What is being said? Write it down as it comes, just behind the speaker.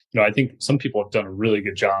I think some people have done a really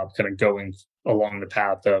good job kind of going along the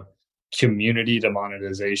path of community to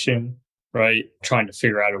monetization, right? Trying to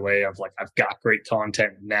figure out a way of like, I've got great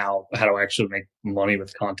content now. How do I actually make money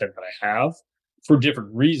with content that I have? For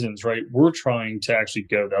different reasons, right? We're trying to actually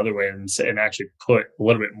go the other way and actually put a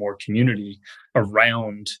little bit more community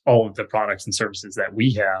around all of the products and services that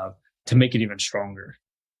we have to make it even stronger.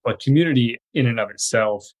 But community in and of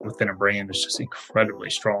itself within a brand is just incredibly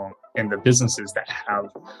strong. And the businesses that have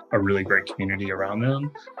a really great community around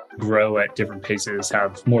them grow at different paces,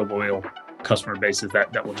 have more loyal customer bases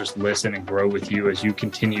that will just listen and grow with you as you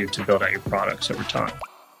continue to build out your products over time.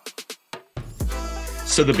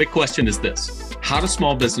 So the big question is this: how do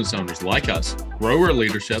small business owners like us grow our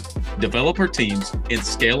leadership, develop our teams, and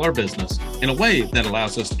scale our business in a way that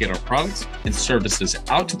allows us to get our products and services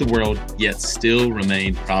out to the world, yet still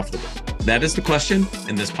remain profitable? That is the question,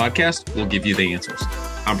 and this podcast will give you the answers.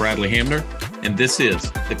 I'm Bradley Hamner, and this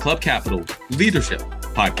is the Club Capital Leadership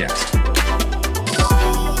Podcast.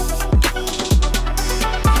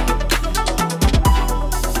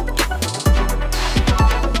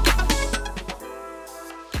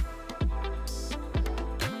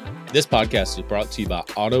 This podcast is brought to you by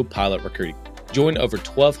Autopilot Recruiting. Join over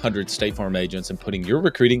 1,200 State Farm agents in putting your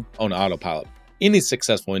recruiting on autopilot. Any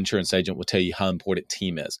successful insurance agent will tell you how important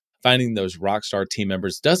team is. Finding those rockstar team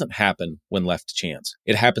members doesn't happen when left to chance.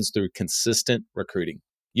 It happens through consistent recruiting.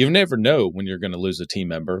 You never know when you're going to lose a team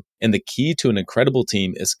member, and the key to an incredible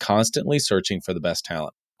team is constantly searching for the best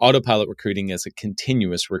talent. Autopilot Recruiting is a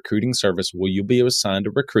continuous recruiting service where you'll be assigned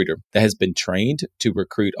a recruiter that has been trained to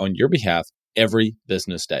recruit on your behalf every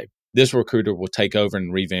business day. This recruiter will take over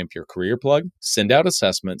and revamp your career plug, send out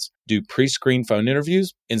assessments, do pre-screen phone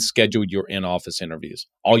interviews, and schedule your in-office interviews.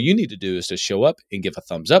 All you need to do is to show up and give a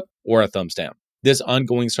thumbs up or a thumbs down. This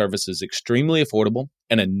ongoing service is extremely affordable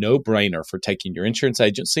and a no-brainer for taking your insurance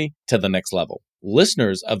agency to the next level.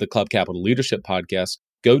 Listeners of the Club Capital Leadership Podcast,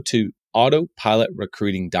 go to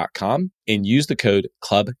autopilotrecruiting.com and use the code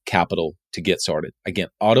CLUBCAPITAL to get started. Again,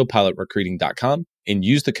 autopilotrecruiting.com and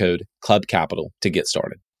use the code CLUBCAPITAL to get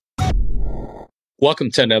started.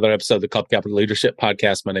 Welcome to another episode of the Club Capital Leadership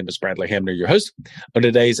Podcast. My name is Bradley Hamner, your host. On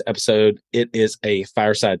today's episode, it is a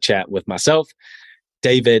fireside chat with myself,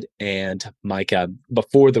 David, and Micah.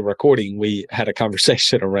 Before the recording, we had a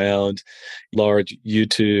conversation around large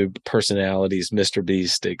YouTube personalities, Mr.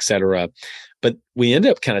 Beast, etc. But we end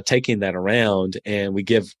up kind of taking that around, and we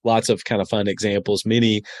give lots of kind of fun examples,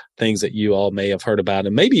 many things that you all may have heard about,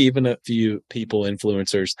 and maybe even a few people,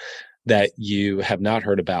 influencers, that you have not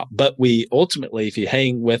heard about. But we ultimately, if you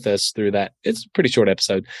hang with us through that, it's a pretty short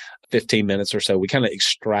episode, 15 minutes or so, we kind of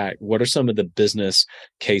extract what are some of the business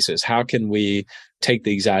cases? How can we take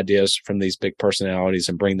these ideas from these big personalities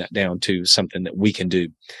and bring that down to something that we can do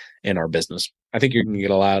in our business? I think you're going to get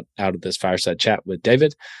a lot out of this fireside chat with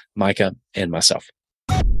David, Micah, and myself.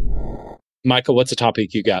 Micah, what's the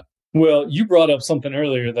topic you got? Well, you brought up something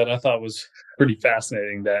earlier that I thought was pretty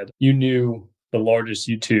fascinating, that you knew the largest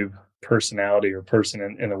YouTube personality or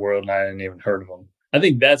person in the world, and I hadn't even heard of them. I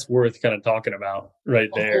think that's worth kind of talking about right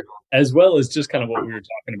there, as well as just kind of what we were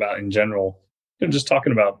talking about in general, just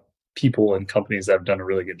talking about people and companies that have done a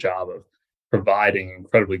really good job of providing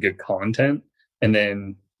incredibly good content. And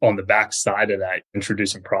then on the back side of that,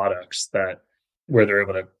 introducing products that where they're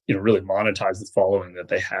able to, really monetize the following that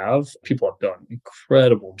they have. People have done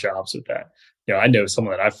incredible jobs with that. I know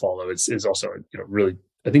someone that I follow is also, really,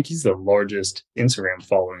 I think he's the largest Instagram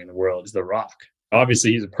following in the world, is The Rock.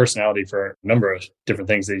 Obviously, he's a personality for a number of different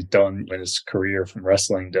things that he's done in his career, from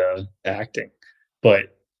wrestling to acting.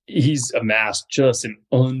 But he's amassed just an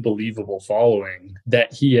unbelievable following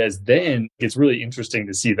that he has then. It's really interesting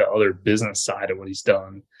to see the other business side of what he's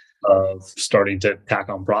done, of starting to tack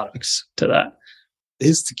on products to that.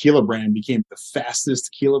 His tequila brand became the fastest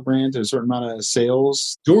tequila brand to a certain amount of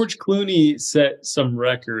sales. George Clooney set some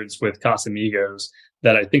records with Casamigos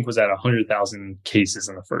that I think was at 100,000 cases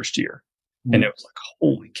in the first year. And it was like,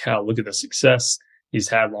 holy cow, look at the success he's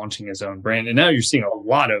had launching his own brand. And now you're seeing a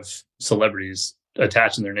lot of celebrities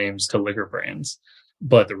attaching their names to liquor brands.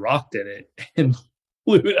 But The Rock did it and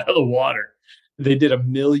blew it out of the water. They did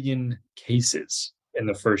 1 million cases in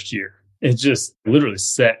the first year. It just literally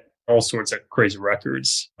set all sorts of crazy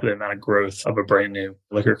records for the amount of growth of a brand new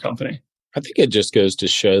liquor company. I think it just goes to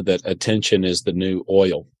show that attention is the new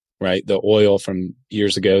oil, right? The oil from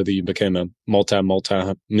years ago that you became a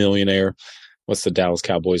multi-millionaire. What's the Dallas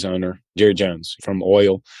Cowboys owner? Jerry Jones, from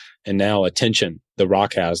oil. And now attention, The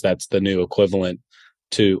Rock has, that's the new equivalent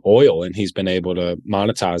to oil. And he's been able to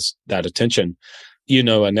monetize that attention.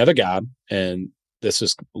 Another guy, and this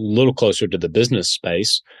is a little closer to the business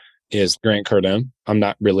space, is Grant Cardone. I'm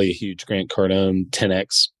not really a huge Grant Cardone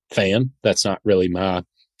 10X fan. That's not really my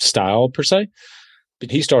style per se.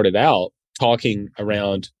 But he started out talking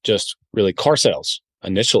around just really car sales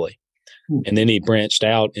initially. And then he branched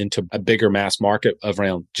out into a bigger mass market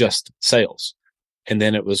around just sales. And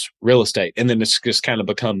then it was real estate. And then it's just kind of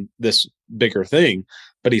become this bigger thing.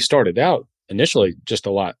 But he started out initially just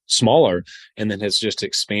a lot smaller and then has just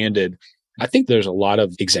expanded. I think there's a lot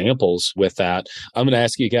of examples with that. I'm going to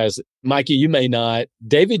ask you guys, Micah, you may not.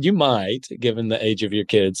 David, you might, given the age of your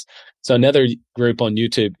kids. So another group on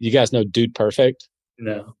YouTube, you guys know Dude Perfect?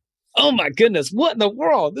 No. Oh my goodness. What in the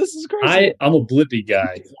world? This is crazy. I'm a Blippi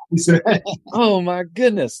guy. Oh my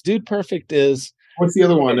goodness. Dude Perfect is... What's the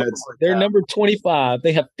other one? They're number 25.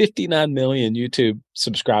 They have 59 million YouTube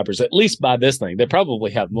subscribers, at least by this thing. They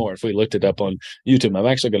probably have more if we looked it up on YouTube. I'm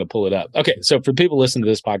actually going to pull it up. Okay. So for people listening to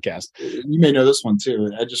this podcast, you may know this one too.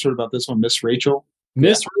 I just heard about this one, Miss Rachel.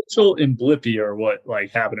 Miss Rachel and Blippi are what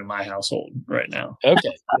happened in my household right now.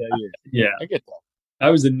 Okay. Yeah. I get that. I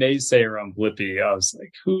was a naysayer on Blippi. I was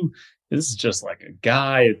like, this is just like a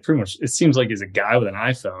guy. It seems like he's a guy with an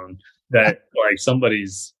iPhone that like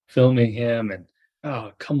somebody's filming him and,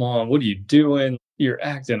 oh, come on. What are you doing? You're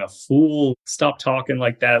acting a fool. Stop talking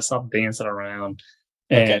like that. Stop dancing around.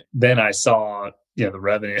 And then I saw, the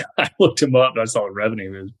revenue. I looked him up and I saw the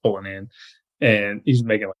revenue he was pulling in. And he's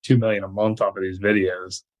making like $2 million a month off of these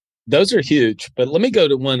videos. Those are huge. But let me go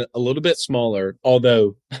to one a little bit smaller,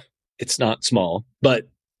 although it's not small, but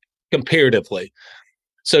comparatively.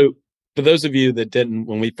 So for those of you that didn't,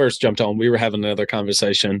 when we first jumped on, we were having another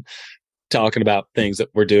conversation talking about things that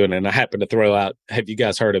we're doing. And I happened to throw out, have you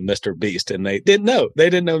guys heard of Mr. Beast? And they didn't know. They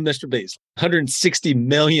didn't know Mr. Beast. 160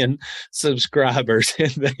 million subscribers.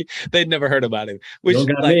 And they'd never heard about him, which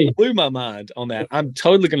blew my mind on that. I'm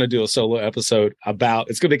totally going to do a solo episode about,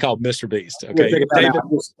 it's going to be called Mr. Beast. Okay.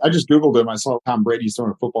 I just Googled him. I saw Tom Brady's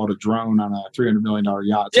throwing a football at a drone on a $300 million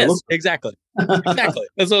yacht. So yes, exactly. Exactly.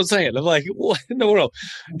 That's what I'm saying. I'm like, what in the world?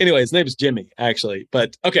 Anyway, his name is Jimmy, actually.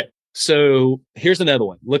 But okay. So here's another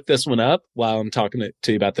one. Look this one up while I'm talking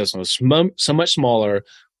to you about this one. It's so much smaller,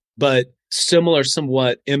 but similar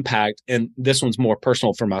somewhat impact. And this one's more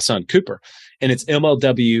personal for my son, Cooper. And it's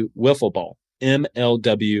MLW Wiffle Ball.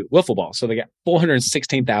 MLW Wiffle Ball. So they got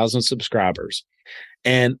 416,000 subscribers.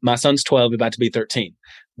 And my son's 12, about to be 13.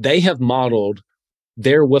 They have modeled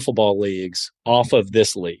their wiffle ball leagues off of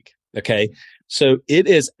this league. Okay. So it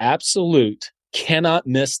is absolute cannot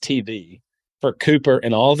miss TV for Cooper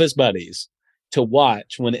and all of his buddies to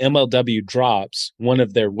watch when MLW drops one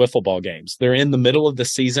of their wiffle ball games. They're in the middle of the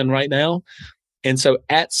season right now. And so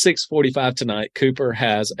at 6:45 tonight, Cooper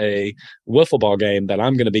has a wiffle ball game that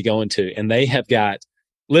I'm going to be going to. And they have got,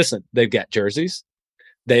 they've got jerseys.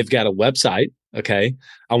 They've got a website. Okay.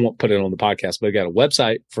 I won't put it on the podcast, but they've got a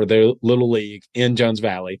website for their little league in Jones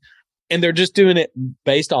Valley. And they're just doing it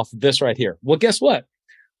based off of this right here. Well, guess what?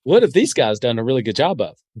 What have these guys done a really good job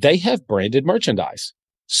of? They have branded merchandise.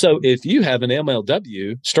 So if you have an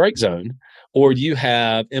MLW strike zone or you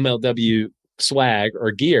have MLW swag or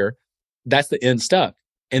gear, that's the end stuff.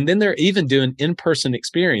 And then they're even doing in-person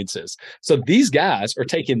experiences. So these guys are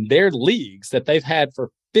taking their leagues that they've had for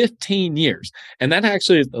 15 years. And that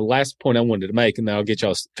actually is the last point I wanted to make. And then I'll get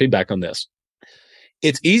y'all's feedback on this.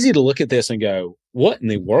 It's easy to look at this and go, what in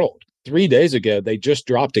the world? 3 days ago, they just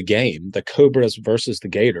dropped a game, the Cobras versus the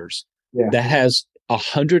Gators, that has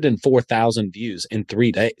 104,000 views in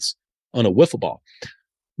 3 days on a wiffle ball.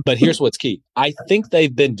 But here's what's key. I think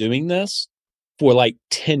they've been doing this for like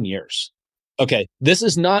 10 years. Okay. This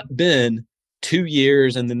has not been 2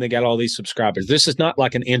 years and then they got all these subscribers. This is not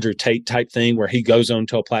like an Andrew Tate type thing where he goes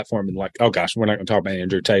onto a platform and like, oh gosh, we're not going to talk about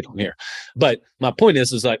Andrew Tate on here. But my point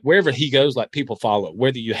is like wherever he goes, like people follow,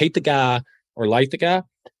 whether you hate the guy or like the guy.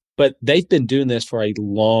 But they've been doing this for a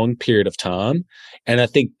long period of time. And I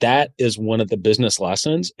think that is one of the business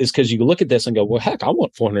lessons is because you look at this and go, well, heck, I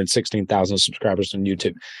want 416,000 subscribers on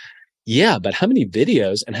YouTube. Yeah, but how many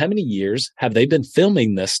videos and how many years have they been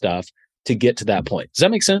filming this stuff to get to that point? Does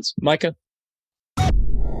that make sense, Micah?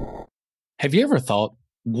 Have you ever thought,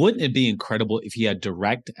 wouldn't it be incredible if you had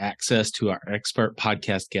direct access to our expert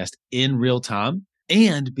podcast guest in real time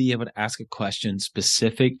and be able to ask a question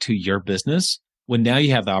specific to your business? Well, now you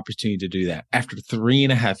have the opportunity to do that. After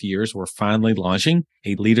 3.5 years, we're finally launching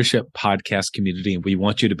a leadership podcast community, and we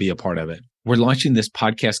want you to be a part of it. We're launching this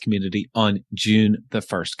podcast community on June the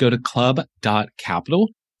 1st. Go to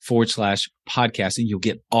club.capital/podcast, and you'll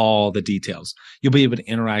get all the details. You'll be able to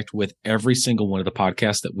interact with every single one of the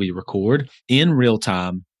podcasts that we record in real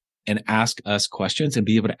time and ask us questions and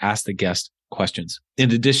be able to ask the guests questions.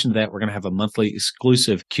 In addition to that, we're going to have a monthly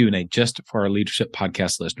exclusive Q&A just for our leadership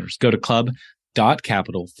podcast listeners. Go to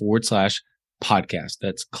club.capital/podcast.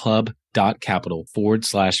 That's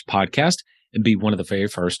club.capital/podcast and be one of the very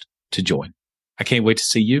first to join. I can't wait to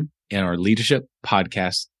see you in our leadership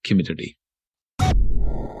podcast community.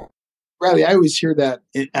 Bradley, I always hear that.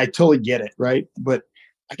 I totally get it, right? But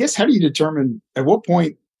I guess how do you determine at what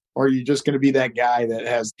point are you just going to be that guy that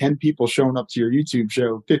has 10 people showing up to your YouTube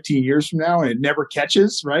show 15 years from now and it never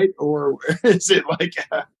catches, right? Or is it like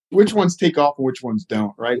which ones take off and which ones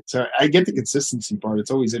don't, right? So I get the consistency part.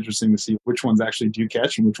 It's always interesting to see which ones actually do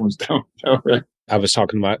catch and which ones don't. Right? I was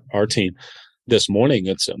talking about our team this morning.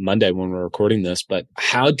 It's Monday when we're recording this, but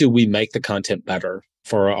how do we make the content better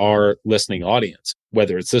for our listening audience?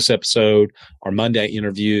 Whether it's this episode, our Monday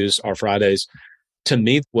interviews, our Fridays. To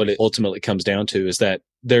me, what it ultimately comes down to is that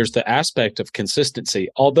there's the aspect of consistency,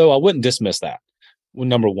 although I wouldn't dismiss that. Well,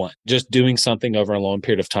 number one, just doing something over a long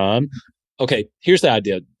period of time. Okay, here's the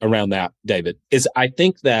idea around that, David, is I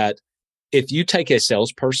think that if you take a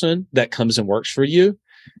salesperson that comes and works for you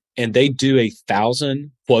and they do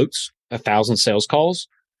 1,000 quotes, 1,000 sales calls,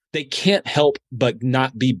 they can't help but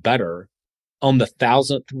not be better on the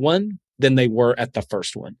 1,000th one than they were at the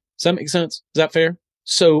first one. Does that make sense? Is that fair?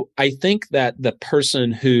 So I think that the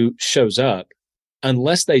person who shows up,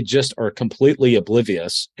 unless they just are completely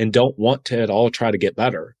oblivious and don't want to at all try to get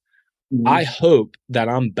better, I hope that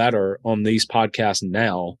I'm better on these podcasts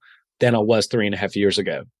now than I was 3.5 years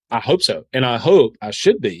ago. I hope so. And I hope I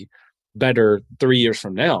should be better 3 years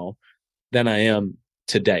from now than I am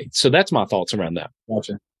today. So that's my thoughts around that.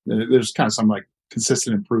 Gotcha. There's kind of some like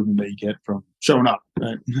consistent improvement that you get from showing up,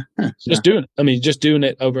 right? Just doing it. I mean, just doing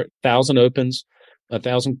it over 1,000 opens,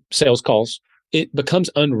 1,000 sales calls. It becomes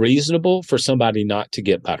unreasonable for somebody not to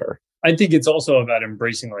get better. I think it's also about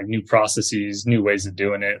embracing like new processes, new ways of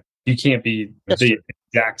doing it. You can't be the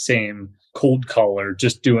exact same cold caller,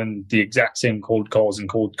 just doing the exact same cold calls and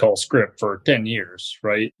cold call script for 10 years,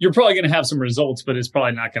 right? You're probably going to have some results, but it's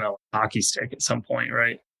probably not going to hockey stick at some point,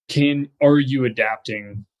 right? Are you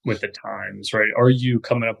adapting with the times, right? Are you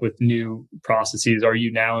coming up with new processes? Are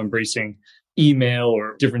you now embracing email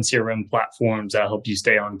or different CRM platforms that help you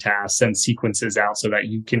stay on task, send sequences out so that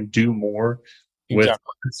you can do more with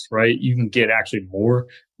us, right? You can get actually more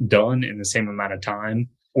done in the same amount of time.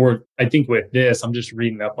 Or I think with this, I'm just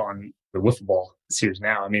reading up on the wiffle ball series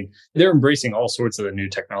now. I mean, they're embracing all sorts of the new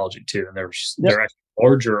technology too. And they're actually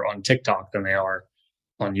larger on TikTok than they are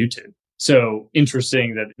on YouTube. So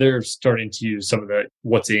interesting that they're starting to use some of the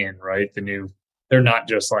what's in, right? They're not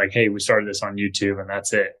just like, hey, we started this on YouTube and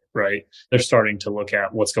that's it, right? They're starting to look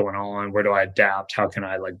at what's going on. Where do I adapt? How can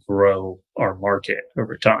I like grow our market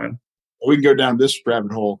over time? We can go down this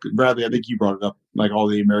rabbit hole. Bradley, I think you brought it up, like all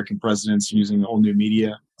the American presidents using all new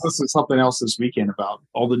media. This is something else this weekend about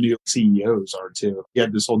all the new CEOs are too. You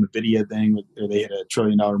had this whole NVIDIA thing where they had $1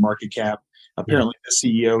 trillion market cap. Apparently the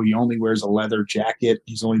CEO, he only wears a leather jacket.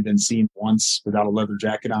 He's only been seen once without a leather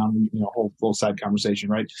jacket on, whole side conversation,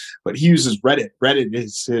 right? But he uses Reddit. Reddit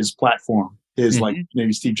is his platform. Like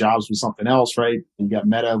maybe Steve Jobs was something else, right? You got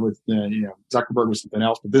Meta with, Zuckerberg was something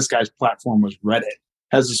else. But this guy's platform was Reddit.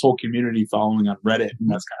 Has this whole community following on Reddit. And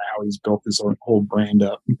that's kind of how he's built this whole brand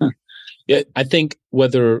up. Yeah, I think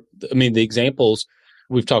the examples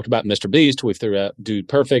we've talked about Mr. Beast, we threw out Dude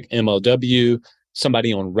Perfect, MLW,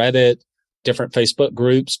 somebody on Reddit, different Facebook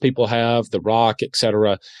groups people have, The Rock,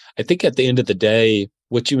 etc. I think at the end of the day,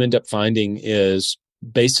 what you end up finding is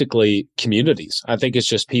basically communities. I think it's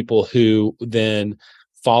just people who then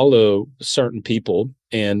follow certain people,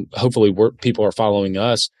 and hopefully people are following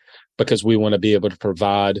us because we want to be able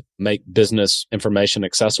to make business information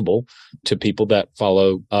accessible to people that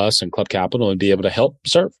follow us and Club Capital and be able to help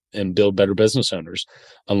serve and build better business owners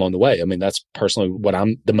along the way. I mean, that's personally what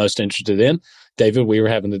I'm the most interested in. David, we were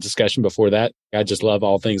having the discussion before that. I just love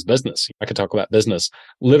all things business. I could talk about business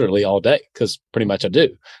literally all day because pretty much I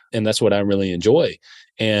do. And that's what I really enjoy.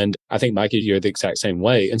 And I think, Micah, you're the exact same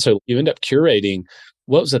way. And so you end up curating.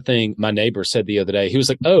 What was the thing my neighbor said the other day? He was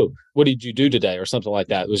like, oh, what did you do today? Or something like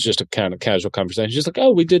that. It was just a kind of casual conversation. He's like,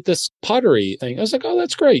 oh, we did this pottery thing. I was like, oh,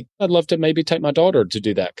 that's great. I'd love to maybe take my daughter to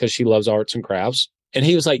do that because she loves arts and crafts. And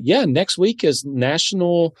he was like, yeah, next week is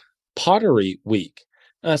National Pottery Week.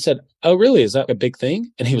 And I said, oh, really? Is that a big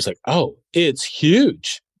thing? And he was like, oh, it's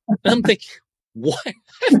huge. And I'm thinking, what? I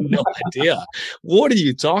have no idea. What are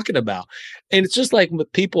you talking about? And it's just like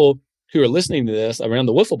with people who are listening to this around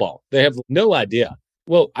the wiffle ball, they have no idea.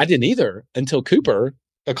 Well, I didn't either until Cooper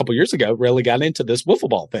a couple of years ago really got into this wiffle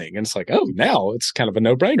ball thing. And it's like, oh, now it's kind of a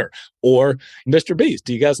no-brainer. Or Mr. Beast.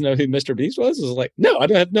 Do you guys know who Mr. Beast was? It's like, no, I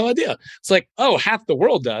have no idea. It's like, oh, half the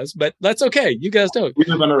world does, but that's okay. You guys don't. We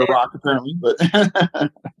live under a rock, apparently, but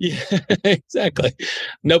yeah, exactly.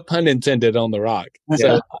 No pun intended on the rock.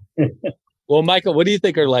 So, well, Micah, what do you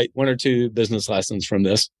think are like one or two business lessons from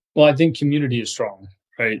this? Well, I think community is strong,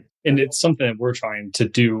 right? And it's something that we're trying to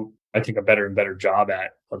do, I think, a better and better job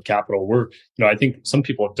at Club Capital. I think some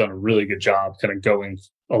people have done a really good job kind of going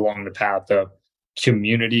along the path of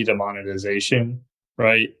community to monetization,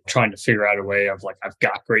 right? Trying to figure out a way of like, I've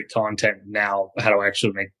got great content now. How do I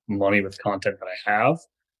actually make money with content that I have?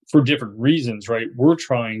 For different reasons, right? We're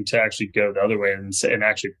trying to actually go the other way and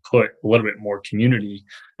actually put a little bit more community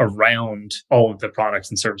around all of the products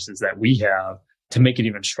and services that we have to make it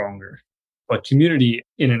even stronger. But community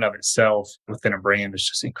in and of itself within a brand is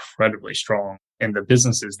just incredibly strong. And the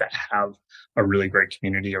businesses that have a really great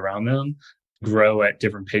community around them grow at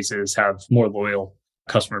different paces, have more loyal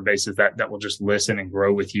customer bases that will just listen and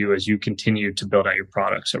grow with you as you continue to build out your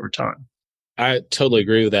products over time. I totally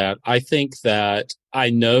agree with that. I think that I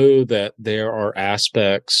know that there are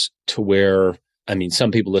aspects to where,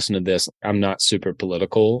 some people listen to this. I'm not super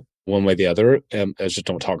political one way or the other. I just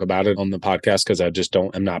don't talk about it on the podcast because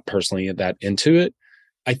I'm not personally that into it.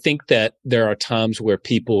 I think that there are times where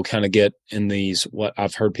people kind of get in these, what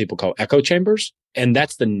I've heard people call echo chambers. And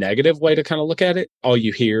that's the negative way to kind of look at it. All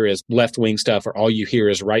you hear is left wing stuff, or all you hear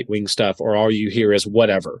is right wing stuff, or all you hear is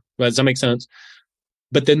whatever. Does that make sense?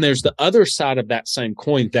 But then there's the other side of that same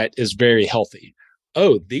coin that is very healthy.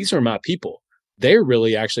 Oh, these are my people. They're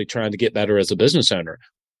really actually trying to get better as a business owner.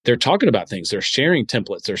 They're talking about things. They're sharing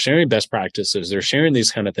templates. They're sharing best practices. They're sharing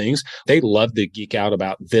these kind of things. They love to geek out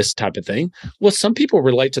about this type of thing. Well, some people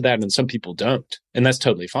relate to that and some people don't. And that's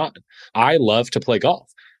totally fine. I love to play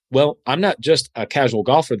golf. Well, I'm not just a casual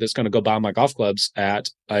golfer that's going to go buy my golf clubs at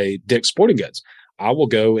a Dick's Sporting Goods. I will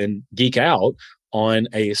go and geek out on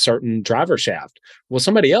a certain driver shaft. Well,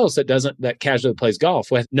 somebody else that casually plays golf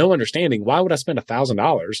with no understanding, why would I spend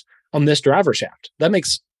 $1,000 on this driver shaft? That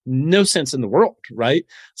makes no sense in the world, right?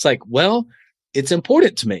 It's like, well, it's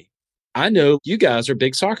important to me. I know you guys are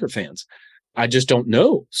big soccer fans. I just don't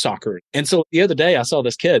know soccer. And so the other day I saw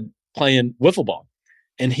this kid playing wiffle ball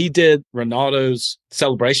and he did Ronaldo's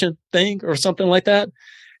celebration thing or something like that.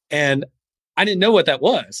 And I didn't know what that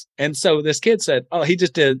was. And so this kid said, oh, he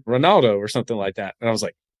just did Ronaldo or something like that. And I was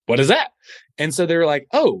like, what is that? And so they were like,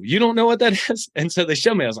 oh, you don't know what that is? And so they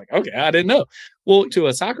showed me. I was like, okay, I didn't know. Well, to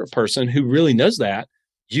a soccer person who really knows that,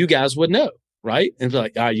 you guys would know, right? And be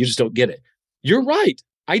like, you just don't get it. You're right.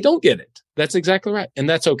 I don't get it. That's exactly right. And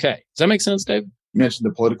that's okay. Does that make sense, Dave? You mentioned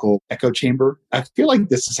the political echo chamber. I feel like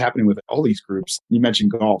this is happening with all these groups. You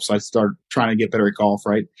mentioned golf. So I started trying to get better at golf,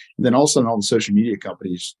 right? And then also all the social media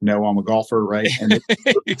companies know I'm a golfer, right? And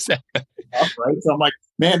exactly. Right? So I'm like,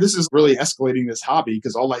 man, this is really escalating this hobby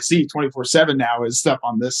because all I see 24/7 now is stuff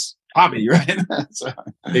on this hobby, right? So.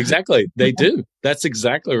 Exactly. They do. That's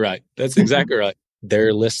exactly right. That's exactly right.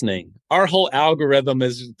 They're listening. Our whole algorithm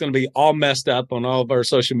is going to be all messed up on all of our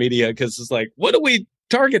social media because it's like, what do we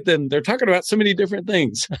target them? They're talking about so many different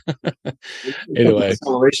things. Anyway.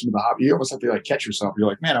 Acceleration of the hobby. You almost have to catch yourself. You're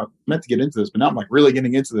like, man, I meant to get into this, but now I'm really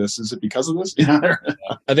getting into this. Is it because of this? I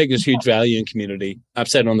think there's huge value in community. I've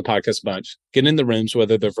said it on the podcast a bunch. Get in the rooms,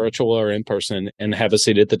 whether they're virtual or in person, and have a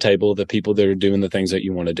seat at the table, the people that are doing the things that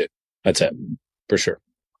you want to do. That's it, for sure.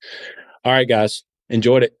 All right, guys.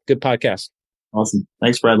 Enjoyed it. Good podcast. Awesome.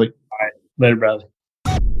 Thanks, Bradley. All right. Later, Bradley.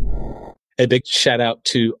 A big shout out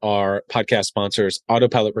to our podcast sponsors,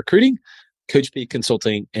 Autopilot Recruiting, Coach P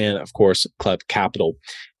Consulting, and of course, Club Capital.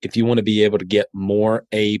 If you want to be able to get more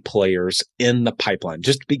A players in the pipeline,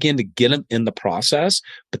 just begin to get them in the process,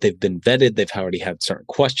 but they've been vetted. They've already had certain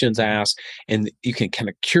questions asked, and you can kind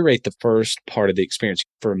of curate the first part of the experience.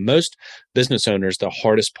 For most business owners, the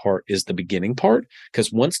hardest part is the beginning part,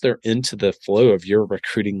 because once they're into the flow of your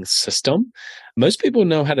recruiting system, most people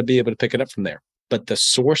know how to be able to pick it up from there. But the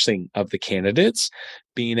sourcing of the candidates,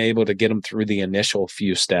 being able to get them through the initial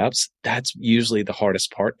few steps, that's usually the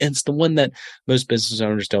hardest part. And it's the one that most business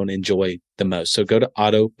owners don't enjoy the most. So go to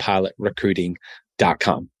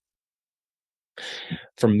autopilotrecruiting.com.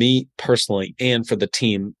 For me personally and for the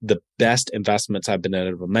team, the best investments I've been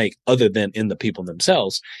able to make, other than in the people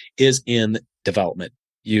themselves, is in development.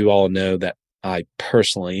 You all know that I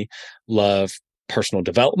personally love personal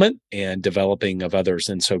development and developing of others.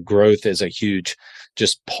 And so growth is a huge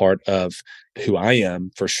just part of who I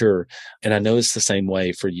am for sure. And I know it's the same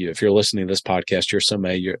way for you. If you're listening to this podcast, you're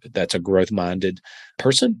somebody that's a growth-minded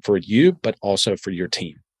person for you, but also for your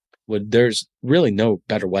team. Well, there's really no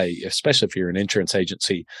better way, especially if you're an insurance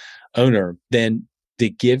agency owner, than to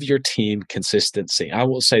give your team consistency. I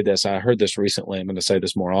will say this, I heard this recently, I'm going to say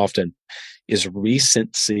this more often, is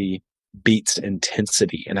recency beats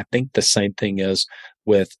intensity. And I think the same thing is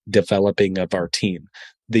with developing of our team.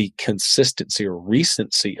 The consistency or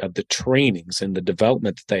recency of the trainings and the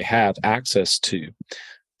development that they have access to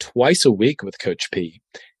twice a week with Coach P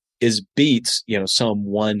is beats, some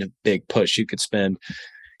one big push. You could spend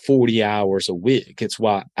 40 hours a week. It's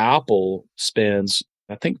why Apple spends,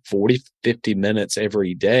 I think, 40, 50 minutes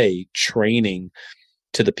every day training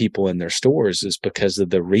to the people in their stores, is because of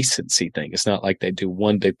the recency thing. It's not like they do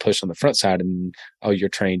one big push on the front side and, oh, you're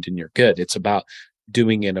trained and you're good. It's about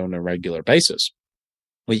doing it on a regular basis.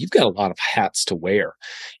 Well, you've got a lot of hats to wear,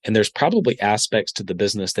 and there's probably aspects to the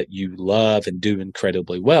business that you love and do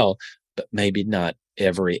incredibly well, but maybe not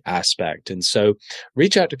every aspect. And so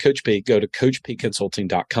reach out to Coach P, go to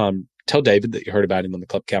coachpconsulting.com, tell David that you heard about him on the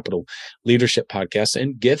Club Capital Leadership Podcast,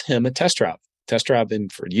 and give him a test drive him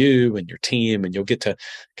for you and your team, and you'll get to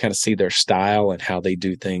kind of see their style and how they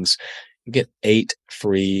do things. You get 8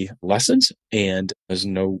 free lessons, and there's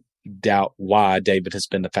no doubt why David has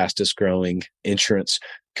been the fastest growing insurance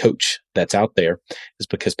coach that's out there, is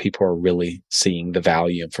because people are really seeing the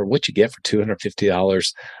value. And for what you get for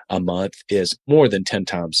 $250 a month is more than 10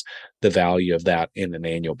 times the value of that in an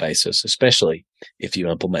annual basis, especially if you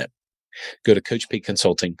implement. Go to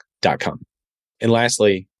coachpconsulting.com. And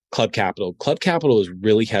lastly, Club Capital. Club Capital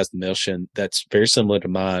really has the mission that's very similar to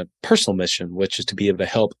my personal mission, which is to be able to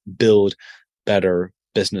help build better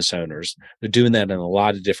business owners. They're doing that in a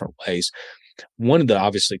lot of different ways. One of the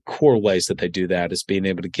obviously core ways that they do that is being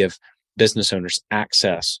able to give business owners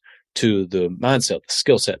access to the mindset, the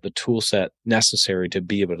skill set, the tool set necessary to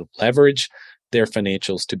be able to leverage their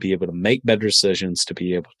financials, to be able to make better decisions, to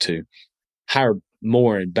be able to hire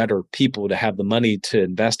more and better people, to have the money to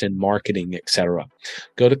invest in marketing, etc.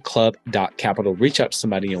 Go to club.capital, reach out to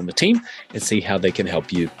somebody on the team and see how they can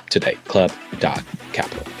help you today.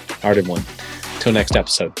 Club.capital. All right, everyone. Till next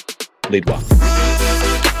episode, lead well.